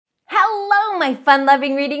my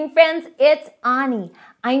fun-loving reading friends, it's Awnie.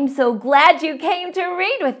 I'm so glad you came to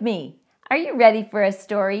read with me. Are you ready for a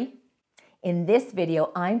story? In this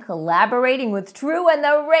video, I'm collaborating with True and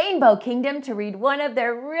the Rainbow Kingdom to read one of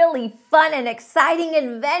their really fun and exciting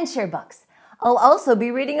adventure books. I'll also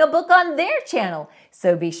be reading a book on their channel,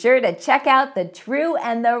 so be sure to check out the True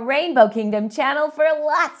and the Rainbow Kingdom channel for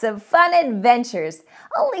lots of fun adventures.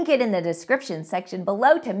 I'll link it in the description section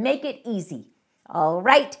below to make it easy. All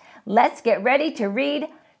right, let's get ready to read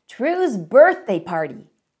True's Birthday Party.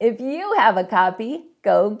 If you have a copy,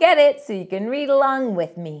 go get it so you can read along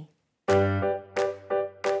with me.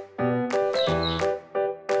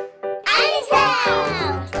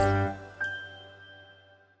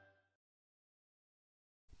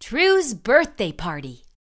 True's Birthday Party.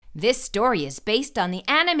 This story is based on the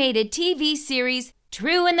animated TV series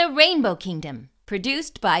True and the Rainbow Kingdom,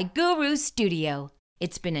 produced by GuruStudio.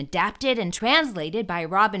 It's been adapted and translated by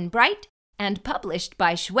Robin Bright and published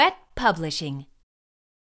by Chouette Publishing.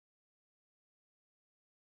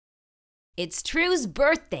 It's True's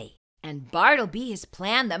birthday, and Bartleby has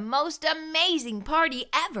planned the most amazing party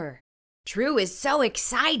ever. True is so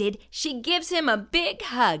excited, she gives him a big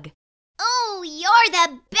hug. "Oh, you're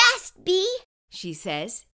the best, Bee," she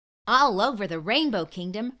says. All over the Rainbow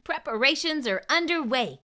Kingdom, preparations are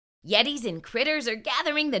underway. Yetis and critters are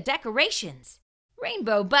gathering the decorations.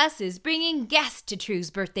 Rainbow Bus is bringing guests to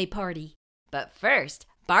True's birthday party. But first,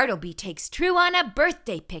 Bartleby takes True on a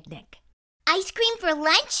birthday picnic. "Ice cream for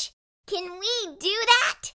lunch? Can we do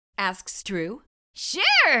that?" asks True.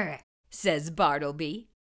 "Sure," says Bartleby.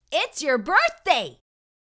 "It's your birthday."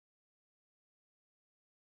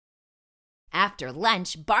 After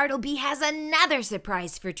lunch, Bartleby has another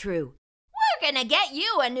surprise for True. "We're gonna get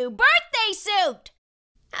you a new birthday suit."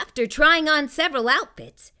 After trying on several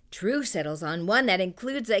outfits, True settles on one that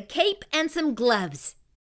includes a cape and some gloves.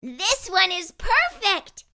 "This one is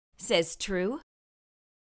perfect," says True.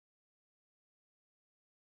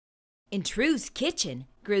 In True's kitchen,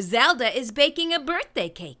 Grizelda is baking a birthday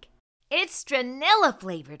cake. It's vanilla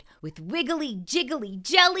flavored with wiggly jiggly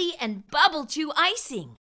jelly and bubble chew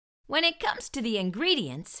icing. When it comes to the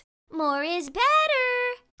ingredients, "More is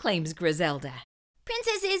better," claims Grizelda.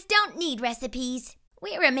 "Princesses don't need recipes.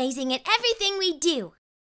 We're amazing at everything we do."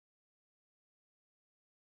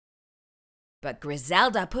 But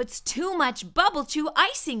Grizelda puts too much bubble chew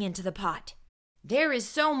icing into the pot. There is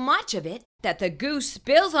so much of it that the goo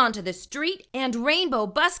spills onto the street and Rainbow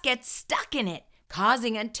Bus gets stuck in it,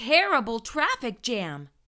 causing a terrible traffic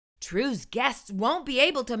jam. True's guests won't be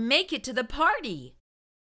able to make it to the party.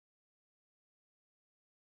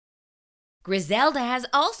 Grizelda has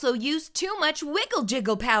also used too much wiggle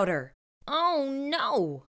jiggle powder. Oh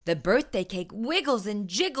no! The birthday cake wiggles and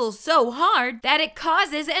jiggles so hard that it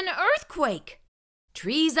causes an earthquake.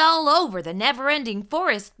 Trees all over the never-ending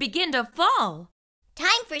forest begin to fall.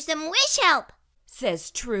 "Time for some wish help," says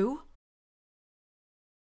True.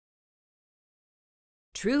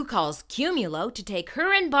 True calls Cumulo to take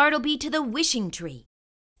her and Bartleby to the wishing tree.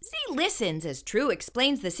 Z listens as True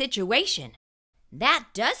explains the situation. "That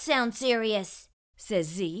does sound serious," says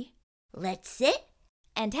Z. "Let's sit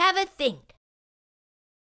and have a think."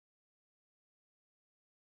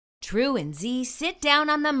 True and Z sit down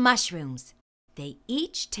on the mushrooms. They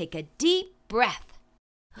each take a deep breath.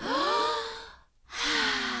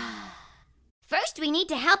 "First, we need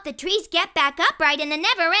to help the trees get back upright in the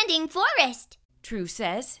never-ending forest," True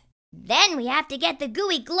says. "Then we have to get the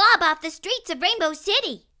gooey glob off the streets of Rainbow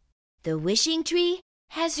City." "The wishing tree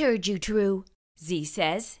has heard you, True," Z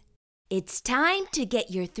says. "It's time to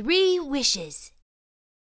get your 3 wishes."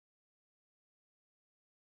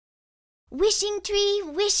 wishing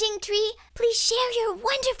tree, please share your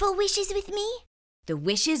wonderful wishes with me." The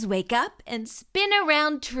wishes wake up and spin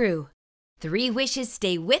around True. 3 wishes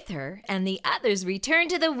stay with her, and the others return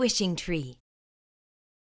to the wishing tree.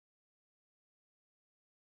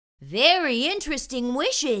 "Very interesting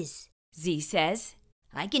wishes," Z says.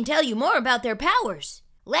 "I can tell you more about their powers.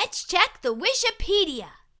 Let's check the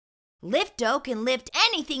Wishipedia. Lifto can lift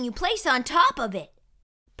anything you place on top of it.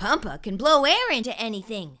 Pumpa can blow air into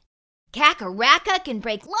anything. Kakaraka can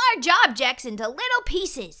break large objects into little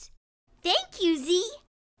pieces." "Thank you, Z.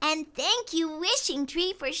 And thank you, Wishing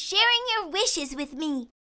Tree, for sharing your wishes with me,"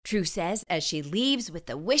 True says as she leaves with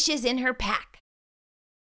the wishes in her pack.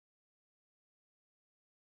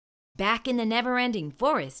 Back in the never-ending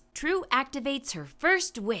forest, True activates her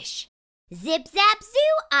first wish. "Zip zap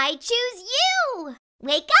zoo, I choose you!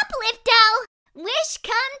 Wake up, Lifto! Wish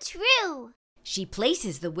come true!" She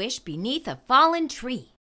places the wish beneath a fallen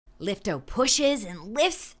tree. Lifto pushes and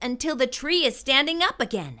lifts until the tree is standing up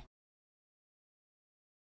again.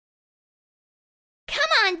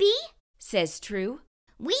 Bartleby, says True.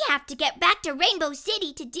 "We have to get back to Rainbow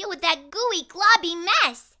City to deal with that gooey, globby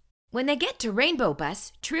mess." When they get to Rainbow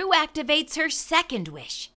Bus, True activates her second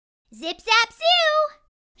wish. Zip zap zoo!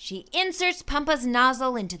 She inserts Pumpa's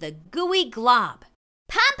nozzle into the gooey glob.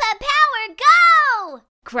 Pumpa power, go!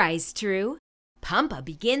 Cries True. Pumpa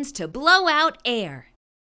begins to blow out air.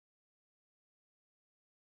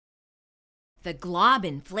 The glob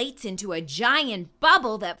inflates into a giant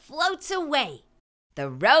bubble that floats away. The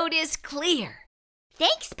road is clear.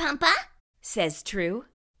 "Thanks, Pumpa," says True.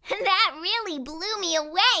 "That really blew me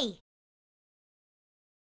away."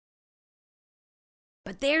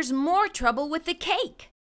 But there's more trouble with the cake.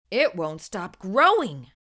 It won't stop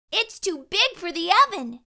growing. "It's too big for the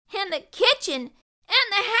oven, and the kitchen, and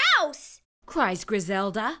the house," cries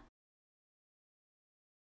Grizelda.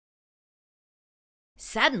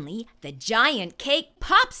 Suddenly, the giant cake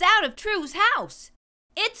pops out of True's house.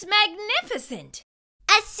 It's magnificent.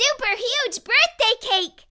 "A super huge birthday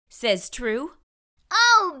cake," says True.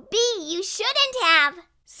 "Oh, Bee, you shouldn't have,"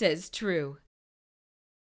 says True.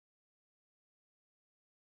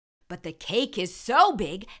 But the cake is so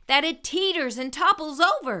big that it teeters and topples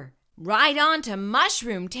over, right onto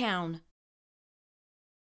Mushroom Town.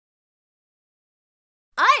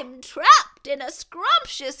 "I'm trapped in a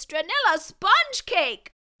scrumptious Stranilla sponge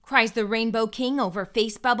cake," cries the Rainbow King over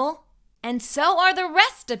Face Bubble. And so are the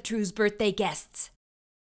rest of True's birthday guests.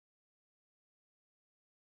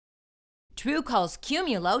 True calls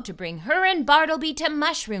Cumulo to bring her and Bartleby to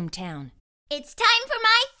Mushroom Town. "It's time for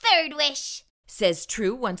my third wish," says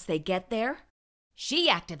True once they get there. She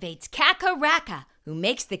activates Kakaraka, who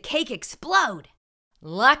makes the cake explode.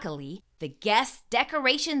 Luckily, the guests,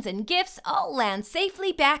 decorations, and gifts all land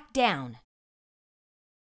safely back down.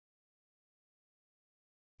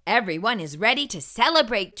 Everyone is ready to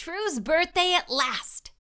celebrate True's birthday at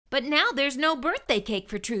last. But now there's no birthday cake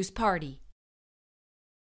for True's party.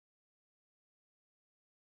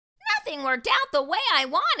 "Nothing worked out the way I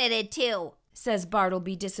wanted it to," says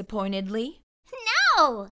Bartleby disappointedly.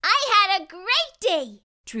 "No, I had a great day,"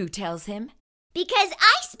 True tells him. "because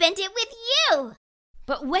I spent it with you."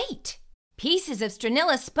 But wait! Pieces of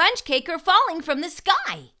Stranilla sponge cake are falling from the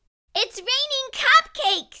sky. "It's raining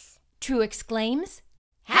cupcakes," True exclaims.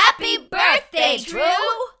 "Happy birthday,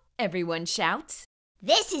 True!" Everyone shouts.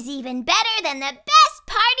 "This is even better than the best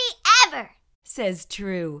party ever," says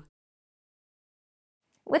True.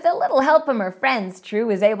 With a little help from her friends, True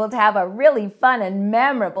was able to have a really fun and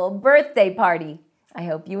memorable birthday party. I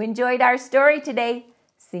hope you enjoyed our story today.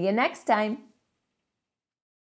 See you next time.